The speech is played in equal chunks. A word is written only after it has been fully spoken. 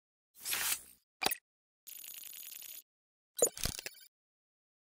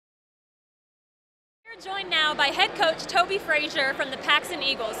Joined now by head coach Toby Frazier from the Paxon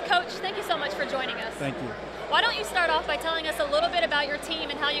Eagles. Coach, thank you so much for joining us. Thank you. Why don't you start off by telling us a little bit about your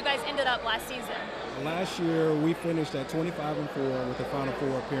team and how you guys ended up last season? Last year we finished at 25-4 with the Final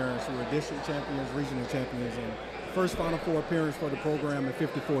Four appearance. We were district champions, regional champions, and first Final Four appearance for the program in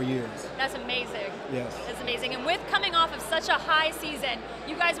 54 years. That's amazing. Yes. That's amazing. And with coming off of such a high season,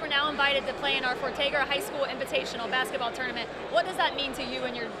 you guys were now invited to play in our Fortager High School Invitational basketball tournament. What does that mean to you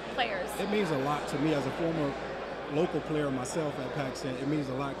and your players? It means a lot to me as a former local player myself at Paxon. It means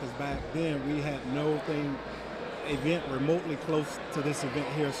a lot because back then we had no event remotely close to this event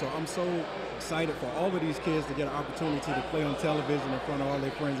here. So I'm so excited for all of these kids to get an opportunity to play on television in front of all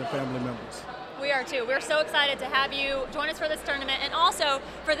their friends and family members. We are too. We're so excited to have you join us for this tournament and also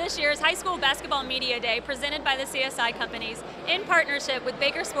for this year's High School Basketball Media Day presented by the CSI companies in partnership with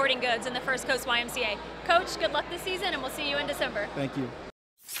Baker Sporting Goods and the First Coast YMCA. Coach, good luck this season and we'll see you in December. Thank you.